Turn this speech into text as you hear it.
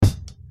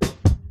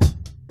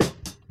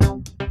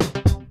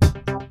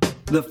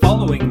The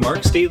following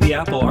Mark's Daily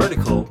Apple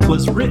article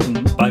was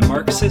written by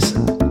Mark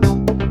Sisson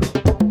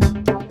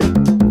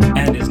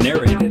and is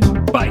narrated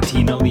by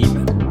Tina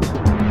Leaman.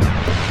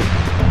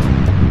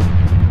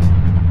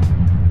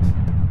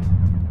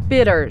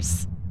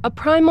 Bitters, a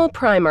primal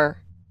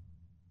primer.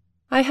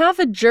 I have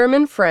a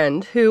German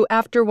friend who,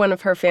 after one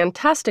of her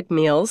fantastic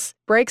meals,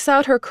 breaks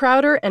out her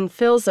Kräuter and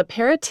fills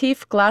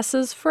aperitif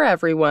glasses for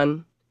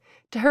everyone.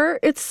 To her,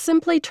 it's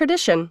simply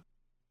tradition.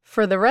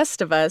 For the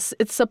rest of us,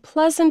 it's a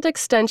pleasant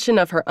extension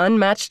of her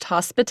unmatched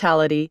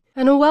hospitality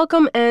and a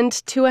welcome end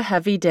to a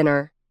heavy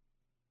dinner.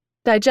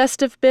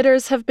 Digestive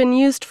bitters have been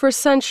used for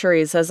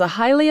centuries as a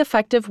highly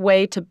effective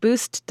way to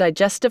boost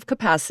digestive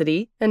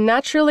capacity, and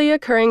naturally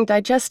occurring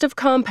digestive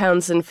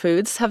compounds in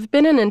foods have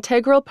been an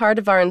integral part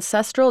of our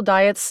ancestral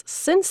diets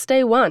since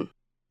day one.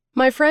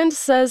 My friend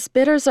says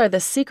bitters are the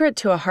secret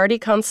to a hearty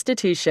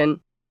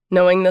constitution.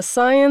 Knowing the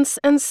science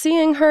and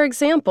seeing her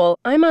example,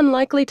 I'm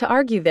unlikely to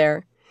argue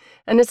there.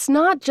 And it's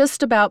not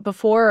just about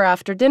before or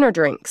after dinner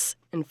drinks.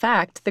 In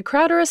fact, the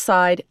Kräuter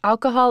aside,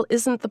 alcohol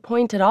isn't the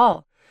point at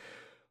all.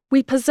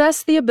 We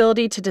possess the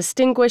ability to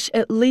distinguish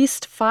at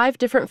least 5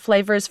 different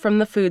flavors from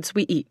the foods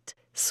we eat: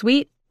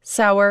 sweet,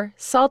 sour,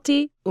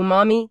 salty,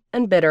 umami,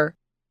 and bitter.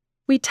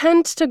 We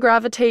tend to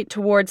gravitate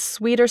towards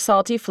sweet or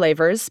salty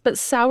flavors, but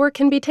sour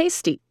can be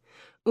tasty.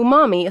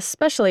 Umami,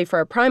 especially for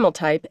a primal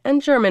type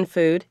and German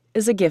food,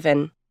 is a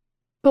given.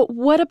 But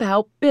what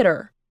about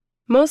bitter?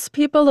 Most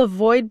people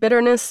avoid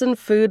bitterness in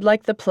food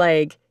like the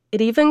plague. It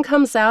even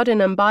comes out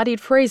in embodied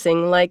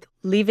phrasing like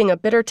leaving a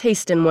bitter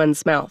taste in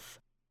one's mouth.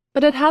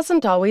 But it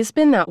hasn't always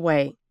been that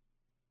way.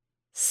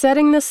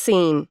 Setting the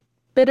scene: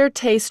 bitter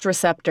taste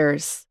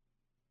receptors.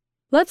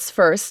 Let's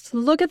first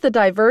look at the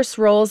diverse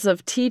roles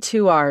of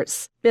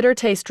T2Rs, bitter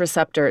taste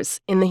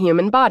receptors, in the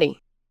human body.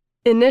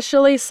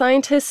 Initially,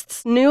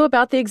 scientists knew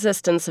about the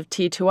existence of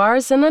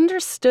T2Rs and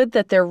understood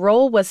that their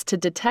role was to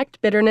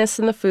detect bitterness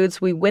in the foods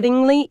we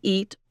wittingly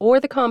eat or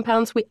the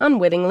compounds we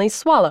unwittingly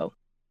swallow.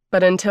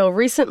 But until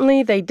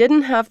recently, they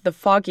didn't have the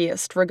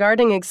foggiest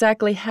regarding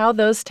exactly how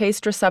those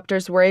taste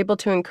receptors were able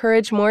to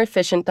encourage more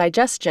efficient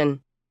digestion.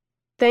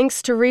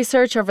 Thanks to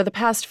research over the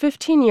past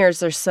 15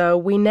 years or so,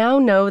 we now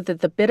know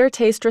that the bitter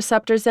taste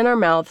receptors in our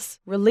mouths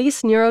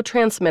release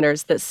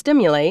neurotransmitters that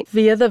stimulate,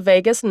 via the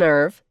vagus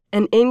nerve,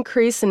 an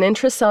increase in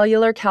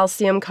intracellular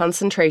calcium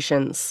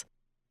concentrations.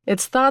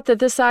 It's thought that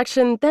this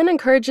action then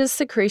encourages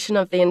secretion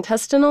of the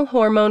intestinal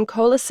hormone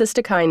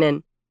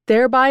cholecystokinin,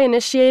 thereby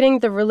initiating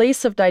the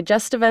release of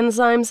digestive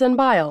enzymes and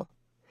bile.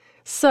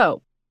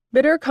 So,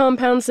 bitter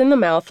compounds in the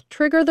mouth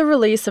trigger the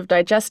release of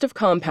digestive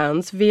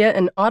compounds via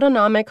an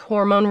autonomic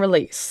hormone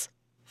release.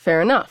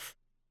 Fair enough.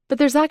 But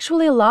there's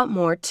actually a lot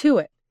more to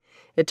it.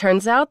 It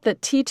turns out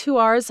that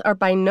T2Rs are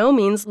by no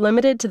means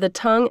limited to the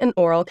tongue and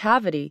oral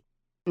cavity.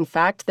 In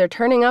fact, they're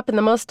turning up in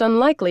the most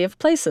unlikely of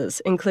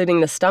places, including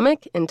the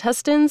stomach,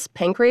 intestines,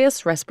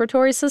 pancreas,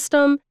 respiratory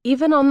system,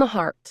 even on the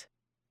heart.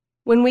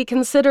 When we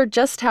consider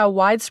just how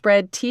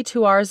widespread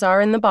T2Rs are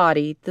in the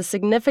body, the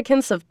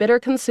significance of bitter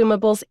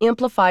consumables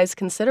amplifies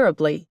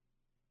considerably.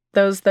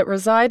 Those that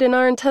reside in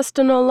our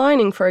intestinal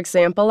lining, for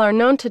example, are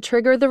known to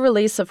trigger the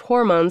release of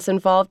hormones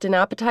involved in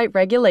appetite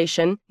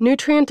regulation,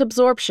 nutrient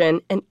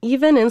absorption, and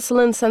even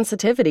insulin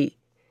sensitivity.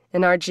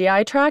 In our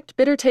GI tract,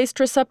 bitter taste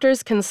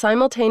receptors can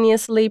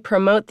simultaneously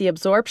promote the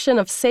absorption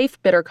of safe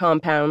bitter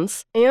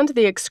compounds and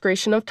the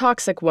excretion of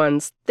toxic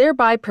ones,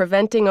 thereby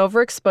preventing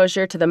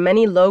overexposure to the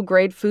many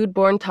low-grade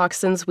foodborne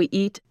toxins we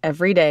eat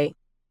every day.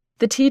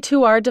 The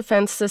T2R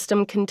defense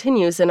system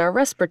continues in our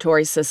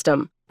respiratory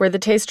system, where the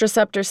taste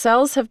receptor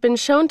cells have been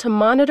shown to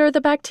monitor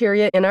the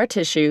bacteria in our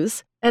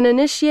tissues and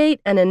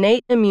initiate an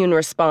innate immune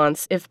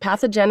response if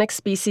pathogenic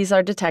species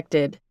are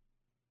detected.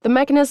 The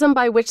mechanism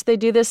by which they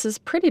do this is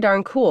pretty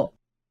darn cool.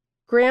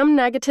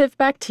 Gram-negative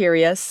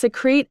bacteria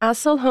secrete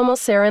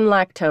acylhomoserine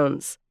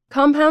lactones,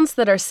 compounds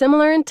that are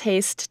similar in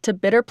taste to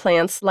bitter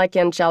plants like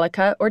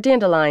angelica or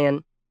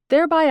dandelion,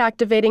 thereby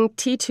activating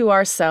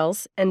T2R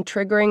cells and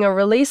triggering a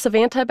release of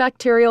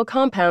antibacterial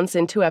compounds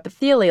into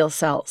epithelial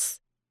cells.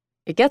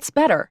 It gets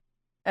better.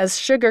 As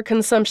sugar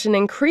consumption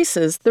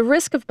increases, the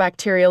risk of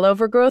bacterial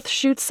overgrowth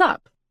shoots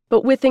up.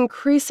 But with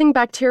increasing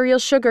bacterial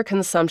sugar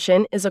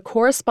consumption is a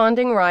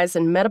corresponding rise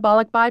in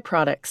metabolic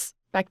byproducts,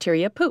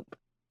 bacteria poop,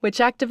 which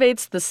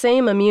activates the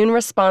same immune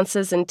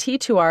responses in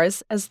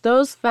T2Rs as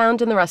those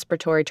found in the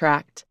respiratory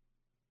tract.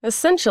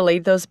 Essentially,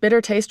 those bitter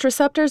taste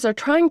receptors are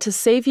trying to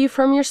save you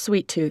from your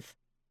sweet tooth.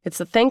 It's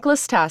a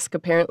thankless task,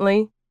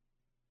 apparently.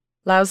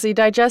 Lousy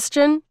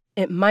digestion?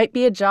 It might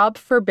be a job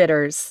for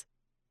bitters.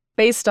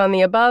 Based on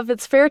the above,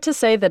 it's fair to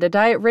say that a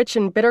diet rich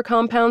in bitter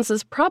compounds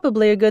is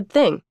probably a good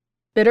thing.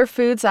 Bitter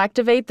foods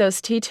activate those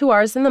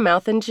T2Rs in the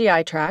mouth and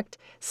GI tract,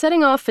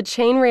 setting off a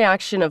chain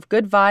reaction of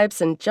good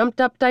vibes and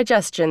jumped-up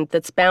digestion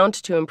that's bound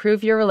to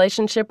improve your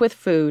relationship with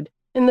food,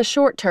 in the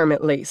short term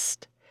at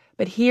least.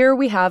 But here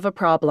we have a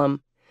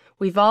problem.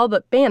 We've all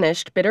but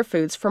banished bitter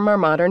foods from our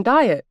modern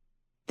diet.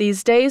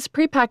 These days,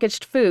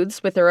 prepackaged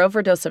foods with their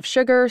overdose of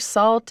sugar,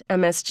 salt,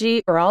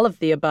 MSG, or all of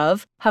the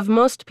above have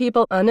most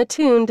people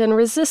unattuned and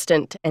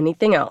resistant to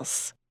anything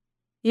else.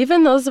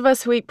 Even those of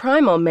us who eat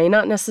Primal may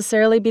not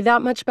necessarily be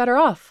that much better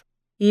off.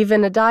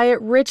 Even a diet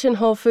rich in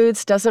whole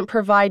foods doesn't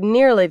provide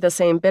nearly the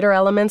same bitter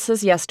elements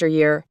as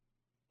yesteryear.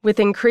 With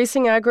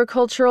increasing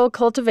agricultural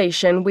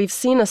cultivation, we've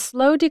seen a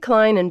slow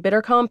decline in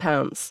bitter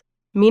compounds,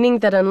 meaning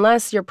that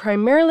unless you're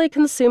primarily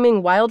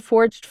consuming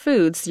wild-foraged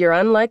foods, you're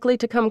unlikely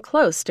to come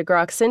close to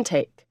grok's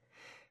intake.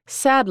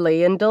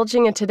 Sadly,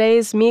 indulging in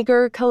today's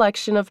meager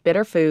collection of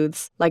bitter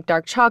foods, like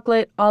dark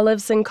chocolate,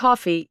 olives, and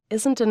coffee,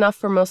 isn't enough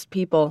for most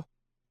people.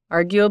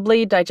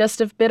 Arguably,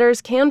 digestive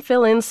bitters can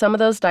fill in some of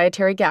those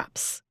dietary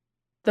gaps.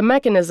 The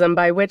mechanism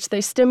by which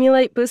they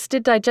stimulate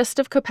boosted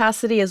digestive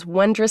capacity is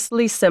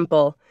wondrously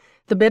simple.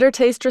 The bitter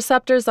taste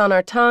receptors on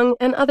our tongue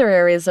and other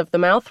areas of the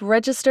mouth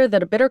register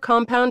that a bitter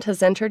compound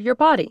has entered your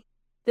body.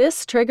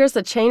 This triggers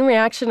a chain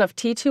reaction of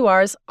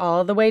T2Rs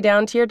all the way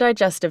down to your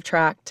digestive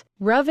tract,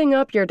 revving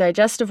up your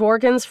digestive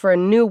organs for a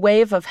new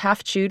wave of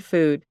half-chewed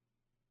food.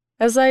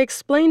 As I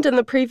explained in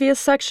the previous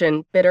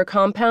section, bitter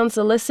compounds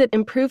elicit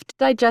improved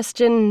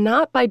digestion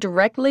not by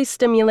directly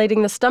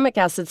stimulating the stomach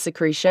acid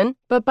secretion,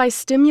 but by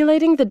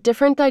stimulating the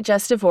different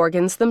digestive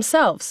organs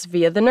themselves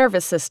via the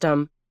nervous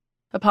system.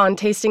 Upon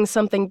tasting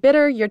something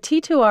bitter, your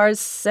T2Rs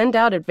send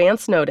out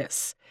advance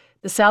notice.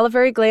 The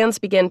salivary glands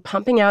begin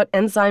pumping out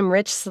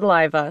enzyme-rich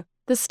saliva.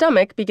 The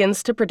stomach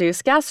begins to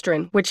produce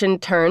gastrin, which in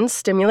turn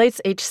stimulates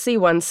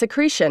HC1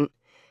 secretion,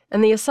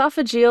 and the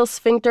esophageal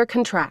sphincter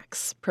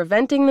contracts,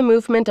 preventing the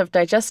movement of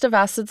digestive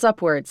acids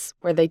upwards,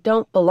 where they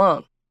don't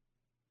belong.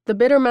 The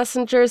bitter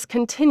messengers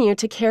continue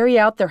to carry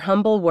out their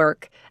humble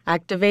work,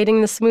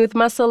 activating the smooth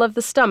muscle of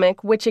the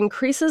stomach, which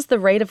increases the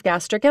rate of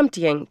gastric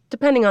emptying,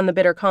 depending on the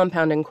bitter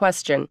compound in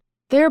question,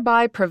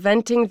 thereby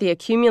preventing the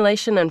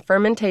accumulation and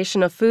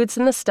fermentation of foods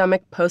in the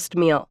stomach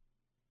post-meal.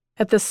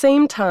 At the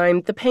same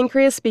time, the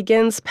pancreas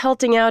begins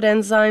pelting out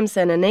enzymes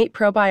and innate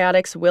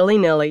probiotics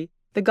willy-nilly.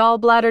 The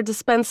gallbladder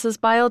dispenses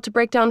bile to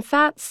break down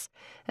fats,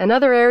 and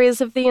other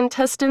areas of the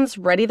intestines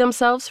ready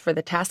themselves for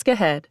the task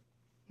ahead.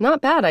 Not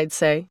bad, I'd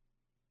say.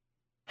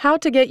 How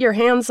to get your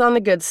hands on the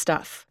good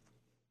stuff.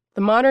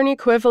 The modern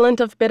equivalent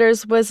of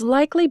bitters was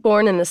likely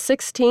born in the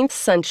 16th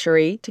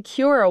century to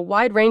cure a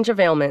wide range of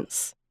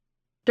ailments.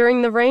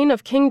 During the reign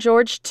of King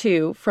George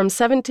II, from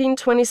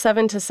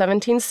 1727 to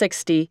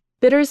 1760,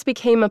 bitters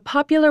became a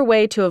popular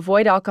way to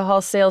avoid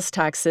alcohol sales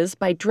taxes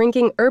by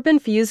drinking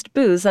herb-infused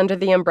booze under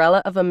the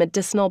umbrella of a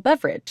medicinal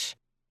beverage.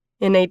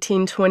 In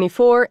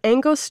 1824,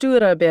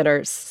 Angostura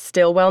bitters,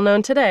 still well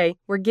known today,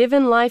 were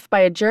given life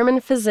by a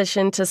German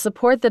physician to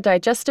support the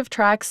digestive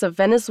tracts of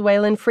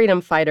Venezuelan freedom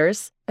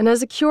fighters and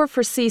as a cure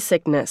for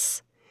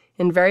seasickness.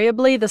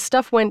 Invariably, the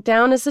stuff went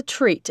down as a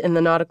treat in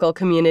the nautical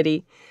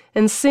community,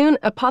 and soon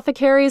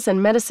apothecaries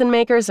and medicine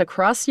makers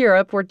across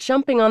Europe were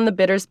jumping on the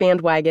bitters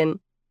bandwagon.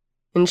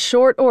 In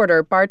short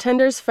order,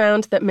 bartenders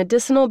found that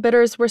medicinal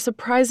bitters were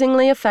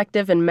surprisingly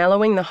effective in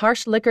mellowing the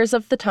harsh liquors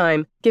of the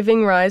time,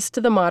 giving rise to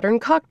the modern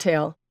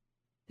cocktail.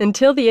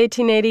 Until the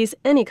 1880s,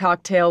 any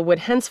cocktail would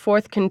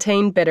henceforth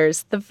contain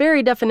bitters. The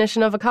very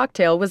definition of a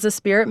cocktail was a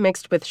spirit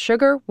mixed with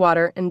sugar,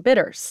 water, and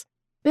bitters.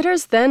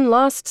 Bitters then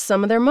lost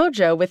some of their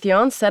mojo with the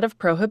onset of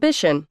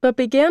Prohibition, but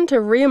began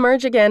to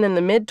reemerge again in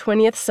the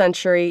mid-20th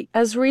century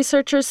as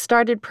researchers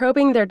started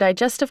probing their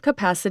digestive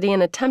capacity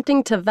and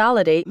attempting to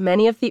validate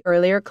many of the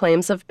earlier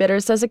claims of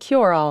bitters as a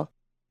cure-all.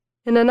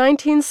 In a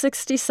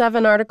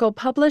 1967 article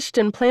published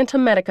in Planta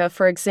Medica,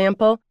 for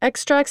example,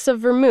 extracts of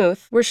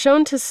vermouth were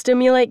shown to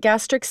stimulate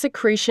gastric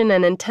secretion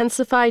and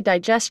intensify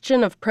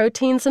digestion of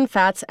proteins and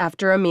fats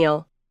after a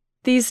meal.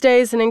 These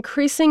days, an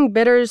increasing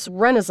bitters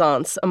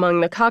renaissance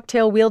among the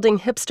cocktail-wielding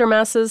hipster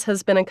masses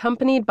has been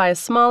accompanied by a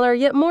smaller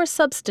yet more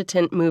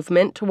substantive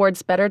movement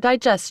towards better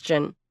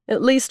digestion,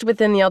 at least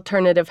within the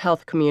alternative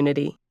health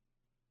community.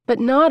 But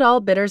not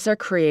all bitters are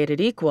created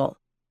equal.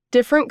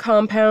 Different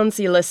compounds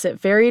elicit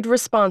varied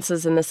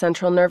responses in the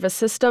central nervous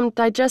system,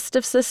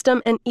 digestive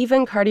system, and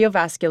even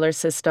cardiovascular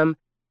system.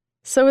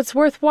 So it's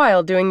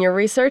worthwhile doing your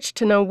research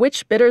to know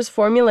which bitters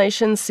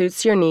formulation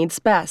suits your needs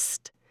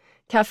best.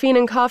 Caffeine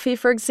in coffee,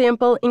 for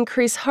example,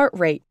 increase heart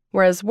rate,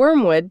 whereas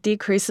wormwood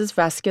decreases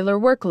vascular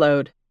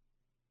workload.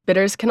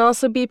 Bitters can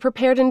also be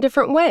prepared in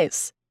different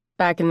ways.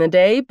 Back in the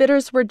day,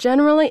 bitters were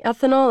generally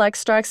ethanol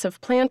extracts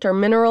of plant or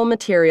mineral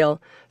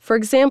material, for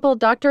example,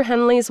 Dr.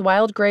 Henley's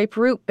wild grape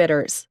root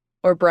bitters,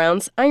 or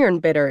Brown's iron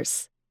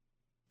bitters.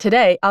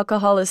 Today,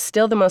 alcohol is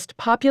still the most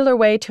popular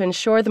way to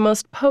ensure the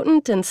most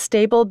potent and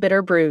stable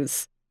bitter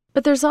brews.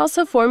 But there's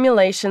also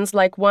formulations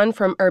like one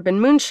from Urban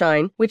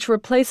Moonshine, which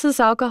replaces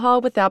alcohol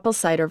with apple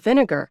cider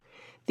vinegar,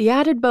 the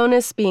added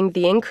bonus being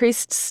the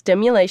increased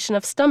stimulation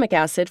of stomach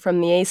acid from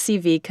the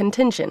ACV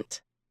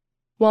contingent.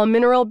 While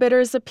mineral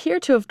bitters appear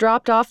to have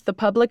dropped off the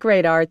public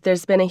radar,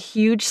 there's been a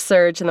huge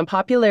surge in the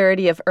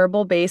popularity of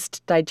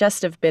herbal-based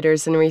digestive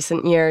bitters in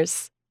recent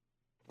years.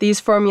 These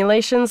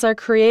formulations are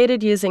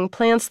created using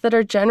plants that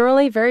are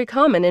generally very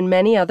common in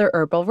many other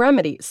herbal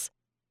remedies.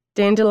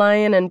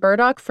 Dandelion and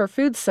burdock for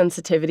food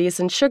sensitivities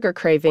and sugar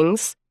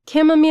cravings,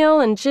 chamomile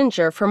and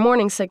ginger for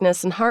morning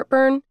sickness and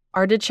heartburn,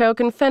 artichoke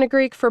and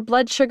fenugreek for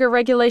blood sugar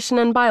regulation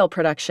and bile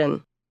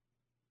production.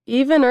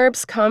 Even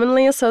herbs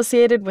commonly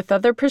associated with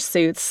other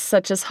pursuits,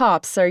 such as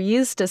hops, are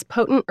used as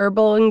potent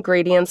herbal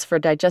ingredients for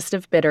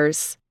digestive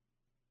bitters.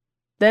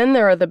 Then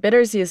there are the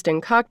bitters used in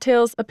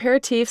cocktails,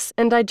 aperitifs,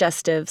 and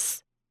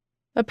digestives.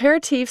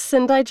 Aperitifs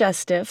and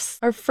digestives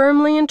are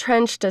firmly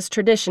entrenched as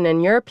tradition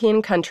in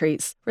European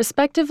countries,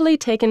 respectively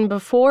taken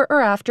before or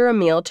after a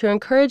meal to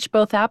encourage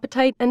both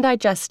appetite and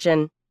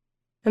digestion.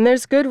 And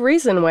there's good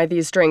reason why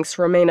these drinks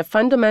remain a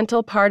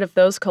fundamental part of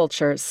those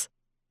cultures.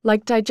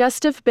 Like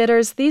digestive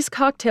bitters, these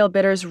cocktail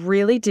bitters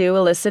really do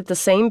elicit the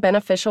same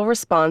beneficial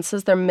response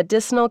as their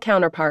medicinal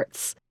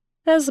counterparts,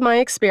 as my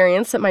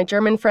experience at my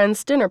German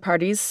friends' dinner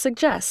parties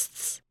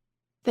suggests.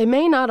 They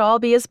may not all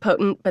be as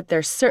potent, but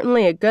they're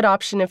certainly a good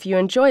option if you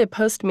enjoy a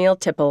post-meal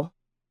tipple.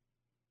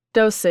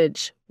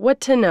 Dosage.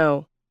 What to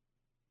know?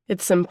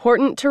 It's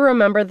important to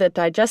remember that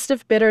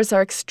digestive bitters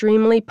are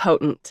extremely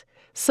potent,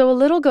 so a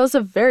little goes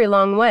a very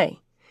long way.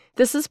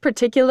 This is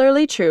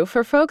particularly true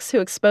for folks who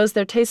expose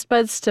their taste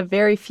buds to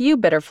very few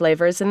bitter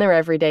flavors in their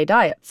everyday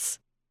diets.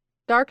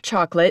 Dark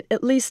chocolate,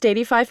 at least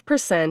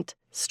 85%,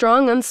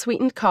 strong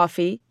unsweetened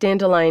coffee,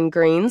 dandelion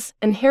greens,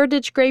 and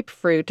heritage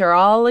grapefruit are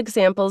all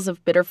examples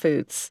of bitter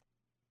foods.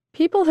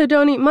 People who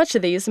don't eat much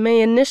of these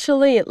may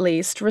initially, at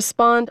least,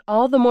 respond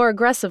all the more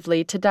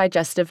aggressively to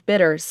digestive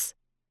bitters.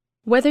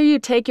 Whether you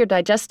take your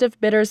digestive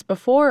bitters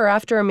before or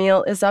after a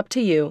meal is up to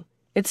you.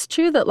 It's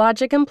true that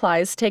logic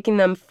implies taking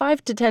them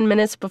 5 to 10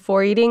 minutes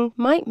before eating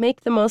might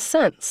make the most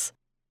sense.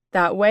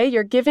 That way,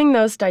 you're giving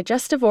those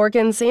digestive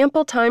organs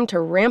ample time to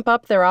ramp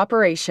up their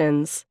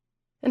operations.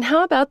 And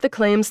how about the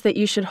claims that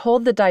you should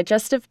hold the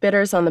digestive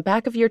bitters on the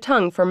back of your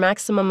tongue for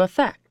maximum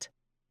effect?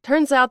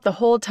 Turns out the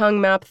whole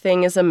tongue map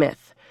thing is a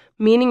myth,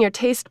 meaning your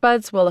taste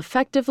buds will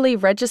effectively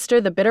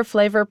register the bitter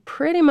flavor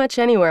pretty much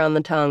anywhere on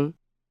the tongue.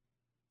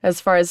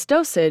 As far as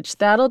dosage,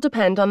 that'll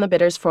depend on the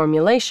bitter's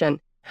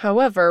formulation.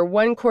 However,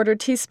 1/4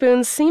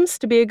 teaspoon seems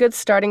to be a good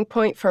starting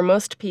point for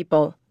most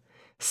people.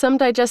 Some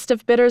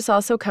digestive bitters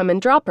also come in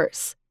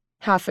droppers.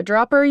 Half a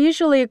dropper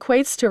usually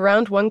equates to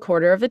around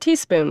 1/4 of a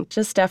teaspoon,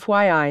 just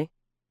FYI.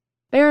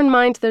 Bear in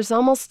mind there's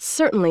almost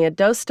certainly a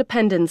dose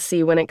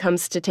dependency when it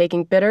comes to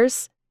taking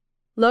bitters.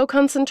 Low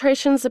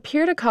concentrations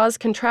appear to cause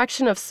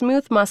contraction of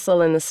smooth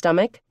muscle in the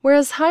stomach,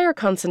 whereas higher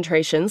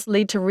concentrations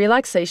lead to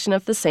relaxation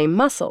of the same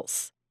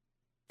muscles.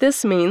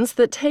 This means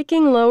that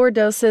taking lower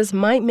doses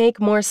might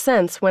make more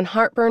sense when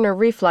heartburn or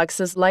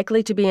reflux is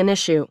likely to be an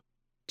issue.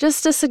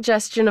 Just a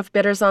suggestion of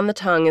bitters on the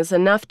tongue is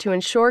enough to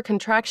ensure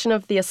contraction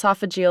of the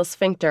esophageal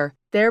sphincter,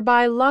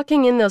 thereby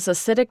locking in those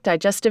acidic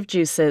digestive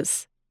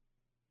juices.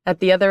 At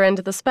the other end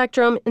of the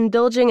spectrum,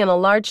 indulging in a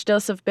large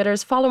dose of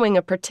bitters following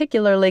a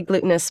particularly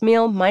glutinous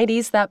meal might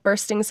ease that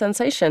bursting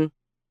sensation.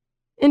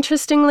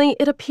 Interestingly,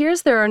 it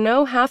appears there are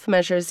no half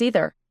measures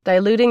either.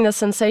 Diluting the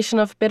sensation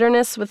of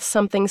bitterness with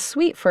something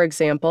sweet, for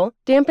example,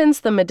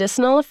 dampens the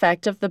medicinal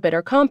effect of the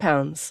bitter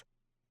compounds.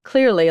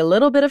 Clearly, a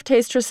little bit of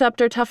taste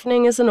receptor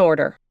toughening is in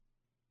order.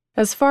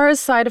 As far as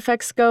side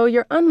effects go,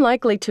 you're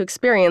unlikely to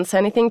experience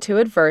anything too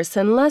adverse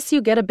unless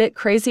you get a bit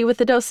crazy with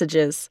the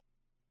dosages.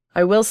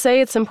 I will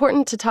say it's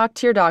important to talk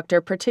to your doctor,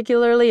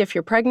 particularly if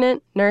you're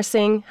pregnant,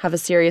 nursing, have a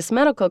serious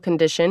medical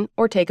condition,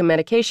 or take a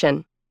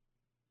medication.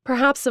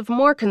 Perhaps of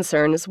more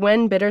concern is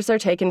when bitters are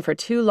taken for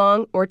too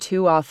long or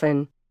too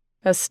often.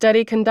 A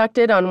study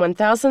conducted on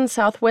 1,000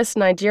 Southwest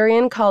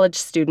Nigerian college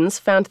students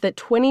found that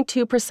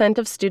 22%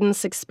 of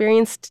students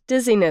experienced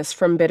dizziness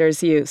from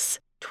bitters use,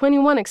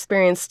 21%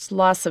 experienced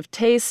loss of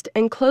taste,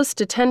 and close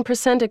to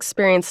 10%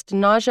 experienced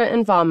nausea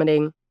and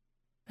vomiting.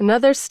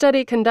 Another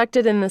study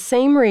conducted in the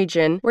same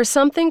region, where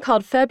something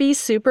called Febi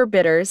Super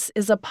Bitters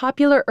is a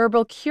popular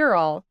herbal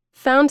cure-all,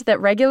 found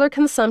that regular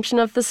consumption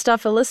of the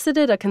stuff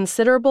elicited a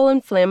considerable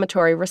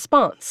inflammatory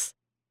response.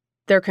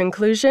 Their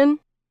conclusion?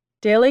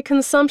 Daily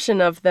consumption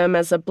of them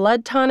as a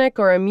blood tonic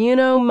or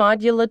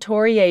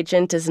immunomodulatory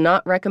agent is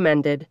not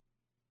recommended.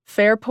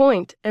 Fair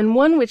point, and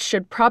one which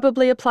should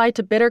probably apply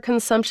to bitter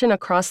consumption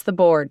across the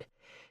board.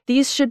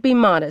 These should be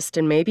modest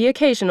and maybe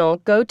occasional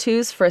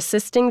go-tos for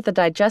assisting the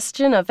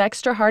digestion of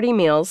extra hearty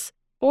meals,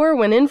 or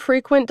when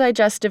infrequent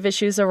digestive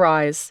issues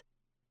arise.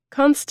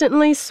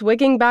 Constantly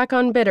swigging back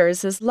on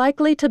bitters is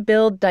likely to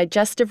build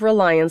digestive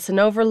reliance and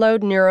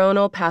overload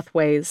neuronal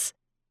pathways.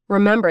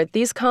 Remember,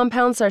 these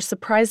compounds are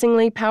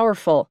surprisingly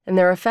powerful, and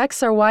their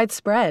effects are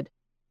widespread.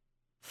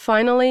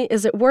 Finally,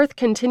 is it worth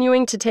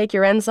continuing to take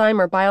your enzyme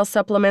or bile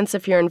supplements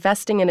if you're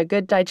investing in a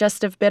good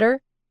digestive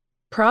bitter?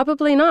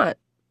 Probably not.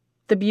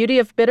 The beauty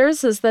of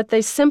bitters is that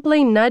they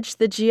simply nudge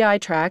the GI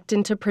tract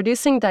into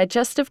producing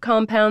digestive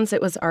compounds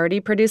it was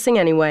already producing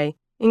anyway,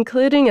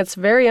 including its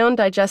very own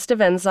digestive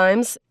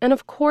enzymes, and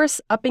of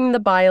course, upping the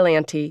bile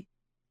ante.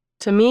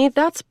 To me,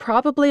 that's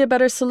probably a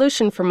better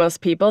solution for most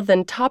people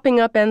than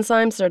topping up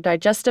enzymes or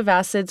digestive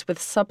acids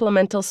with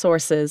supplemental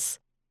sources.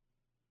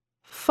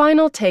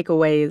 Final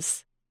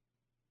takeaways.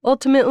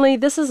 Ultimately,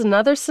 this is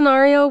another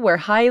scenario where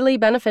highly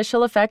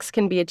beneficial effects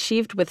can be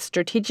achieved with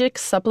strategic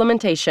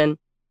supplementation.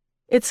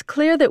 It's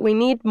clear that we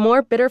need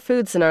more bitter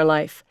foods in our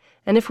life,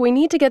 and if we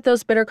need to get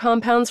those bitter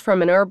compounds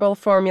from an herbal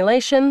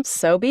formulation,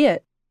 so be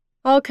it.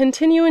 I'll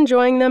continue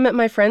enjoying them at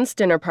my friends'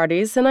 dinner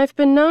parties, and I've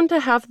been known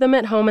to have them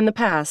at home in the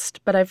past,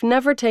 but I've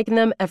never taken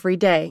them every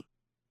day.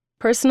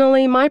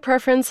 Personally, my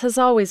preference has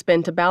always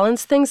been to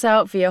balance things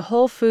out via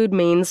whole food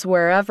means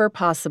wherever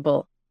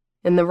possible.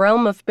 In the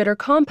realm of bitter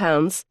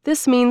compounds,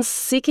 this means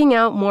seeking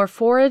out more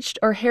foraged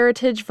or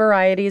heritage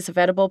varieties of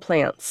edible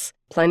plants,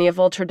 plenty of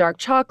ultra-dark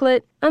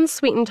chocolate,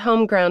 unsweetened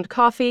home-ground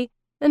coffee,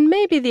 and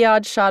maybe the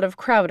odd shot of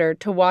Kräuter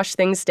to wash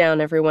things down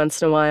every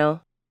once in a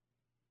while.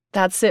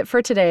 That's it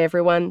for today,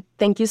 everyone.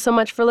 Thank you so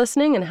much for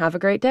listening and have a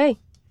great day.